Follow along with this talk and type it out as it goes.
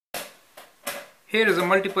Here is a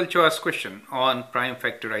multiple choice question on prime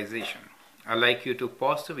factorization. I'd like you to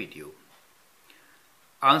pause the video,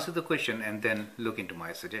 answer the question and then look into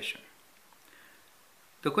my suggestion.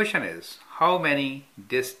 The question is, how many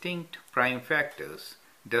distinct prime factors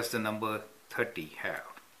does the number 30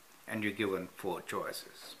 have? And you're given 4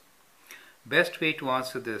 choices. Best way to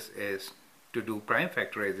answer this is to do prime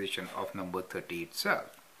factorization of number 30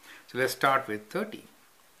 itself. So let's start with 30.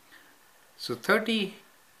 So 30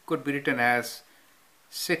 could be written as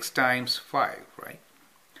 6 times 5, right?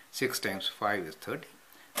 6 times 5 is 30.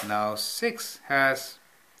 Now 6 has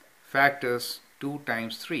factors 2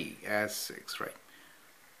 times 3 as 6, right?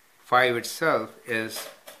 5 itself is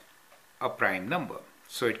a prime number,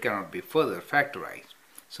 so it cannot be further factorized.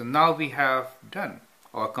 So now we have done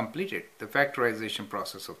or completed the factorization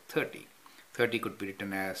process of 30. 30 could be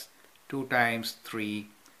written as 2 times 3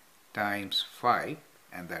 times 5,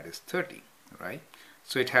 and that is 30, right?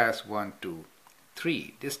 So it has 1, 2,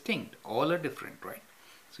 3 distinct, all are different, right?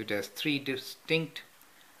 So it has 3 distinct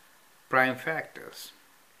prime factors.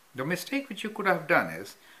 The mistake which you could have done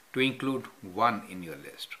is to include 1 in your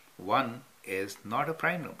list. 1 is not a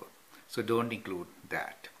prime number, so don't include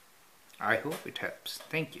that. I hope it helps.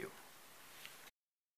 Thank you.